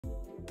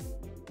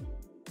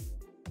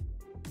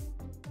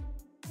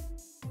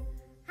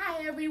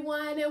Hi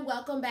everyone and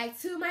welcome back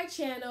to my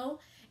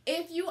channel.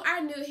 If you are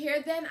new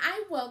here, then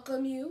I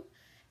welcome you.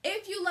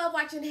 If you love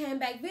watching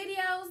handbag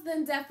videos,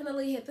 then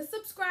definitely hit the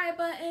subscribe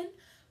button.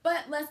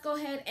 But let's go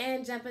ahead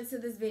and jump into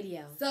this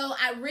video. So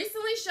I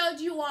recently showed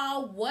you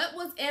all what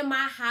was in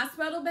my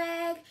hospital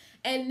bag.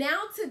 And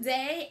now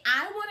today,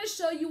 I want to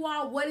show you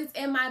all what is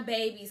in my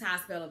baby's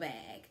hospital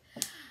bag.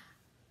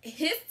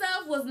 His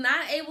stuff was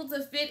not able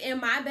to fit in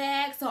my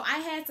bag, so I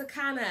had to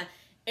kind of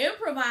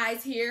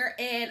improvise here,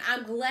 and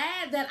I'm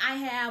glad that I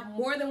have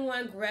more than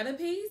one Gretta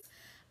piece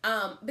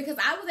because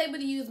I was able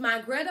to use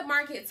my Gretta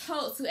Market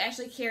tote to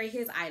actually carry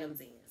his items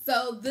in.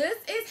 So this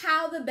is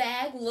how the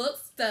bag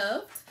looks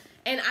stuffed,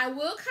 and I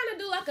will kind of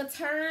do like a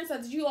turn so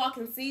that you all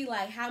can see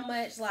like how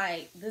much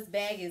like this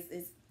bag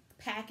is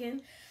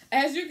packing.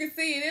 As you can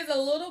see, it is a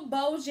little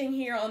bulging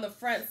here on the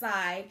front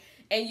side,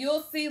 and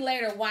you'll see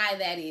later why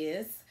that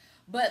is.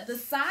 But the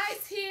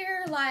sides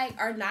here like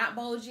are not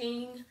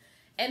bulging.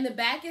 And the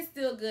back is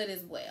still good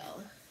as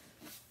well.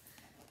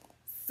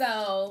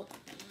 So,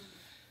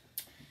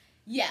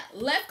 yeah,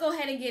 let's go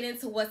ahead and get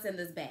into what's in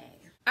this bag.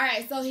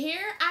 Alright, so here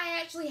I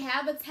actually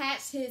have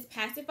attached his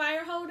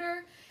pacifier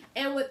holder.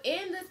 And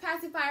within this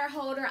pacifier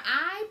holder,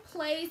 I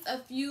placed a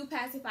few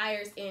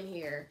pacifiers in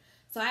here.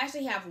 So I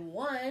actually have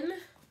 1,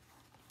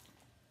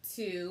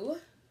 2,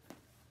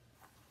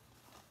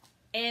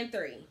 and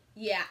 3.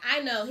 Yeah, I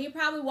know, he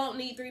probably won't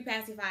need 3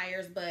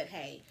 pacifiers, but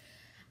hey.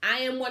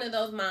 I am one of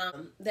those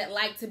moms that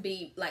like to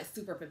be like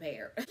super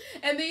prepared.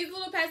 And these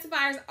little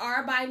pacifiers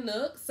are by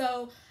Nuk.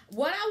 So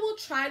what I will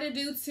try to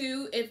do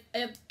too, if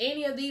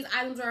any of these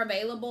items are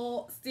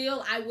available,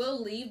 still I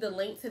will leave the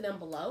link to them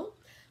below.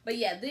 But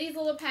yeah, these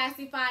little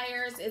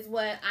pacifiers is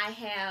what I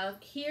have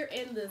here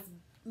in this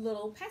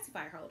little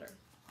pacifier holder.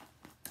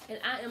 And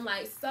I am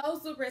like so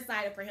super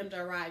excited for him to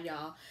arrive,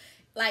 y'all.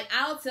 Like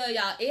I'll tell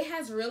y'all, it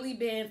has really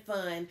been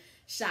fun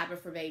shopping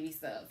for baby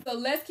stuff. So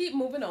let's keep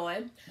moving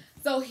on.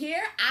 So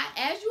here,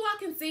 as you all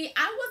can see,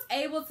 I was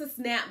able to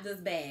snap this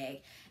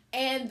bag.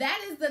 And that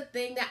is the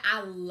thing that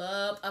I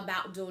love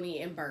about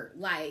Dooney and Burp.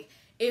 Like,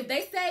 if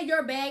they say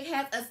your bag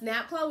has a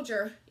snap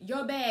closure,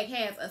 your bag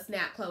has a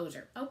snap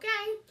closure, okay?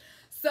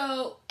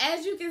 So,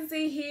 as you can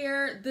see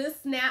here, this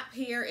snap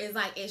here is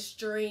like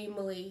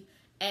extremely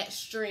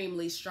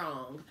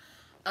strong.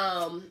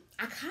 I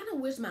kind of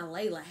wish my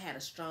Layla had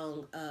a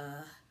strong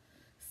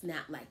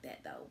snap like that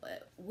though,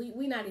 but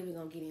we not even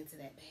gonna get into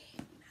that bag.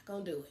 Not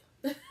gonna do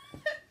it.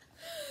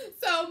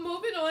 So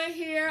moving on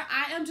here,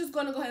 I am just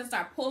gonna go ahead and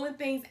start pulling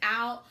things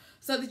out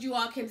so that you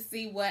all can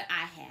see what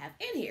I have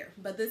in here.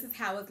 But this is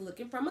how it's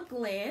looking from a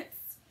glance.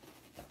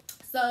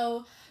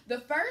 So the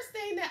first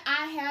thing that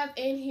I have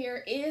in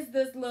here is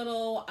this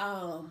little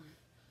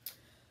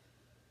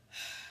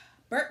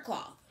Burp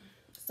cloth.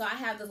 So I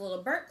have this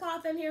little Burp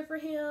cloth in here for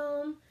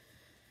him.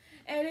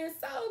 And it's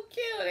so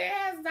cute. It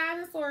has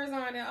dinosaurs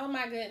on it. Oh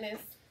my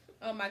goodness.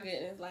 Oh my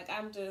goodness. Like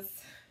I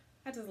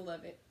just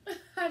love it.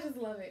 I just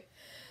love it.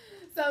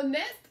 So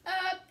next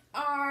up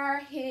are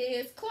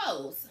his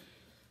clothes.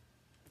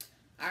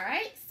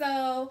 Alright,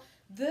 so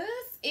this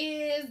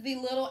is the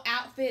little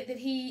outfit that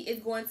he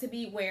is going to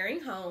be wearing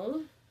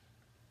home.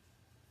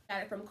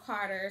 Got it from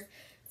Carter's.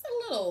 It's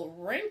a little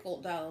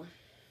wrinkled though.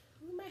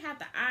 We might have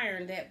to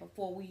iron that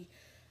before we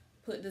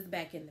put this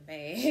back in the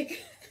bag.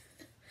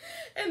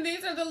 And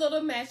these are the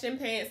little matching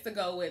pants to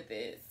go with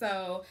it.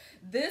 So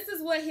this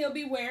is what he'll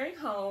be wearing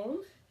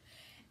home.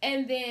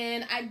 And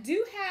then I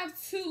do have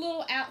 2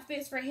 little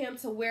outfits for him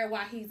to wear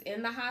while he's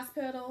in the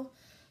hospital.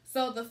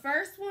 So the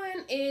first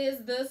one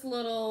is this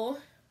little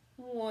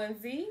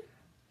onesie.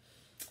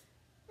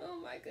 Oh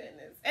my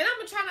goodness. And I'm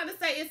going to try not to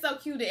say it's so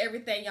cute and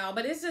everything, y'all,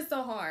 but it's just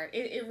so hard.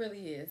 It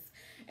really is.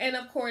 And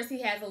of course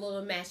he has a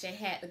little matching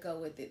hat to go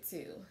with it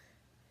too.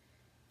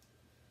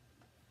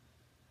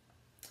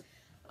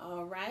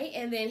 All right,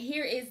 and then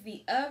here is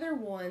the other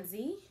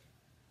onesie.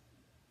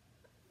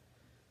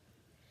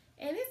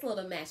 And this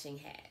little matching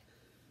hat.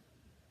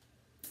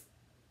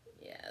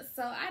 Yeah,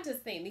 so I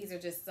just think these are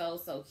just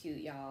so cute,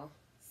 y'all.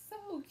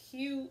 So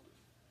cute.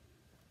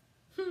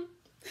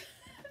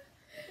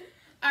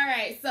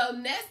 Alright, so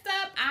next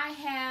up I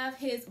have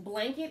his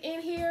blanket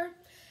in here.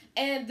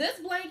 And this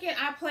blanket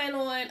I plan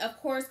on, of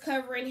course,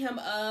 covering him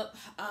up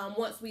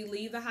once we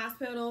leave the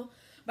hospital.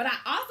 But I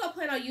also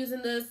plan on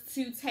using this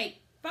to take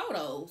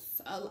photos,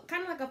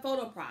 kind of like a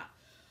photo prop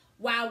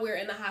while we're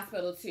in the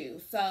hospital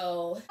too.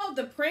 So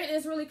the print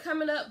is really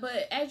coming up,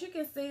 but as you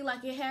can see,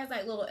 like it has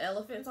like little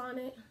elephants on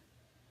it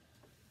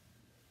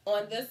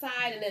on this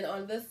side, and then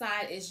on this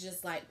side it's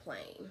just like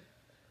plain.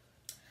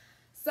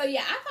 So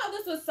yeah, I thought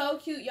this was so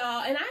cute,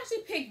 y'all, and I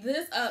actually picked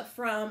this up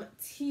from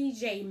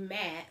TJ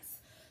Maxx.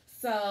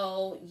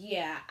 So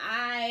yeah,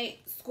 I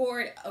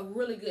scored a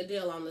really good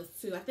deal on this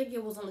too. I think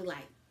it was only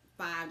like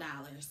 $5.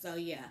 So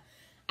yeah,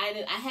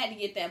 I had to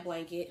get that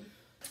blanket.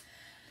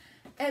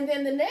 And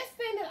then the next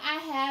thing that I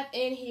have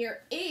in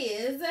here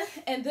is,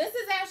 and this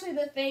is actually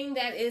the thing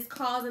that is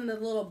causing the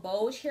little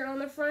bulge here on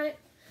the front.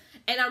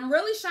 And I'm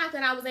really shocked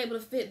that I was able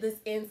to fit this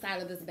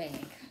inside of this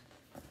bag.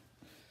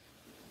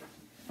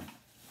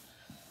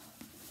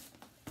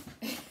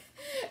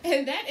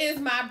 And that is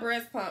my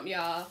breast pump,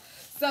 y'all.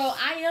 So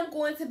I am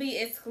going to be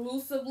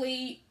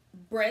exclusively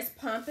breast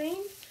pumping.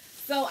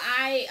 So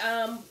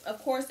I,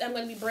 of course, I'm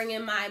going to be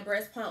bringing my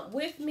breast pump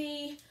with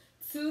me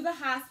to the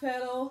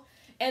hospital.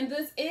 And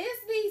this is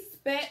the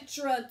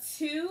Spectra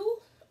 2,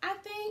 I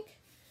think,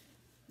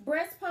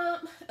 breast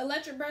pump,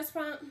 electric breast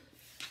pump.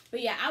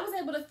 But yeah, I was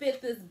able to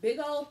fit this big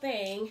old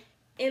thing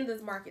in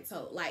this market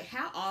tote. Like,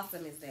 how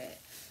awesome is that?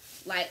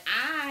 Like,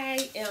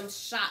 I am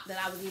shocked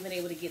that I was even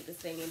able to get this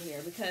thing in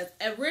here, because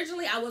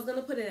originally I was going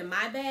to put it in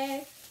my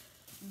bag,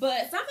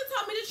 but something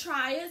taught me to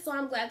try it, so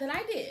I'm glad that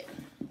I did.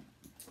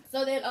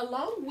 So then,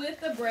 along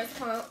with the breast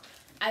pump,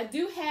 I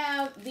do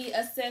have the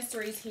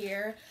accessories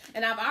here,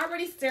 and I've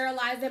already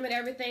sterilized them and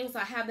everything, so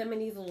I have them in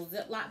these little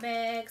Ziploc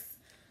bags.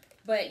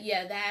 But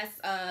yeah,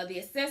 that's the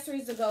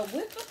accessories to go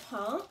with the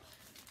pump.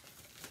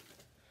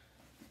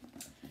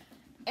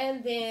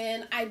 And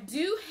then I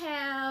do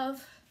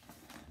have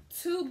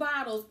 2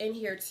 bottles in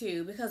here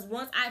too, because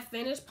once I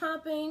finish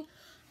pumping,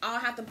 I'll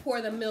have to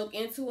pour the milk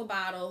into a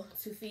bottle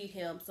to feed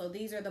him. So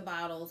these are the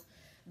bottles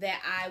that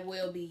I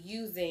will be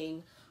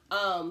using.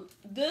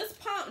 This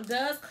pump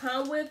does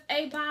come with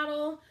a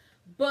bottle,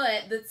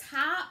 but the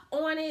top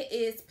on it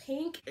is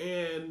pink.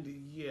 And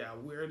yeah,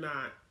 we're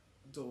not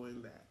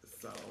doing that,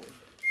 so.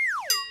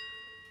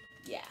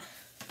 Yeah.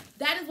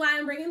 That is why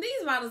I'm bringing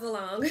these bottles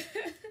along.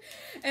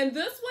 And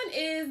this one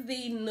is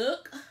the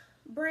Nuk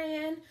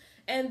brand.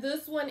 And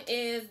this one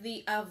is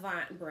the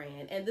Avant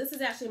brand. And this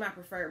is actually my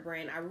preferred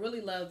brand. I really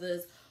love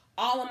this.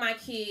 All of my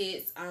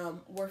kids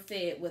were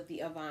fed with the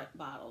Avant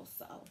bottle.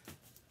 So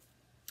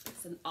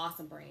it's an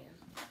awesome brand.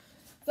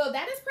 So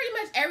that is pretty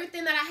much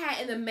everything that I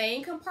had in the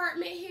main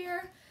compartment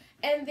here.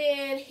 And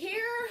then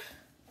here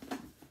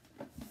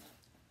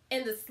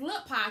in the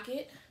slip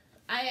pocket,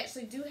 I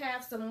actually do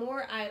have some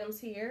more items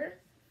here.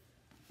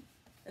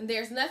 And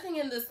there's nothing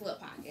in this slip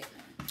pocket.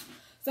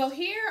 So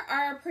here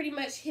are pretty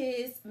much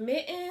his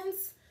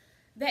mittens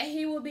that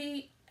he will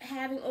be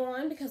having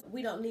on, because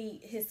we don't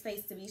need his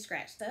face to be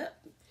scratched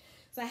up.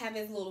 So I have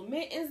his little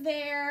mittens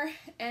there.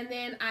 And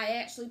then I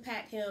actually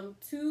packed him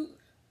two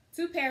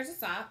pairs of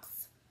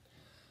socks.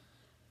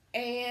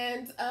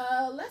 And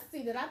let's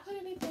see, did I put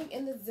anything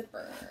in the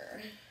zipper?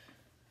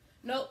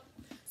 Nope.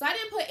 So I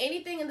didn't put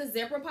anything in the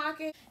zipper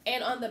pocket.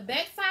 And on the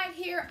back side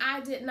here, I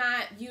did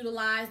not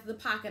utilize the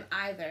pocket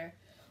either.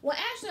 Well,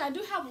 actually, I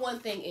do have one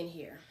thing in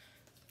here.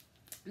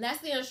 And that's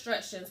the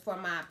instructions for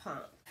my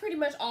pump. Pretty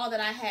much all that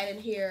I had in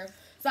here.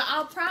 So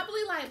I'll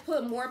probably like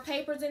put more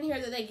papers in here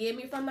that they give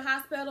me from the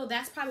hospital.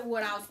 That's probably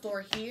what I'll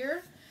store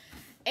here.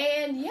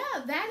 And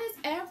yeah, that is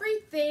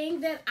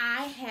everything that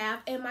I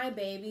have in my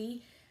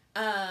baby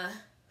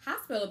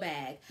hospital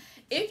bag.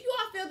 If you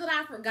all feel that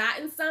I've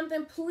forgotten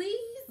something, please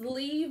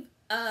leave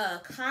a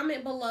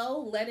comment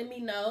below letting me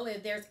know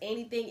if there's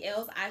anything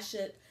else I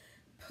should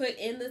put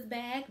in this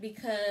bag,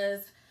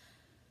 because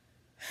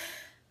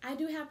I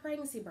do have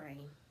pregnancy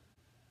brain,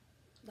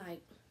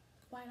 like,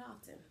 quite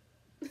often.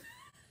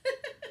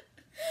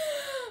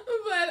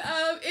 But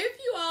if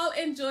you all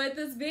enjoyed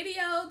this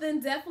video,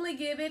 then definitely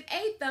give it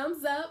a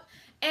thumbs up,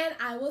 and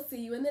I will see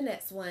you in the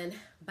next one.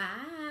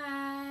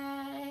 Bye.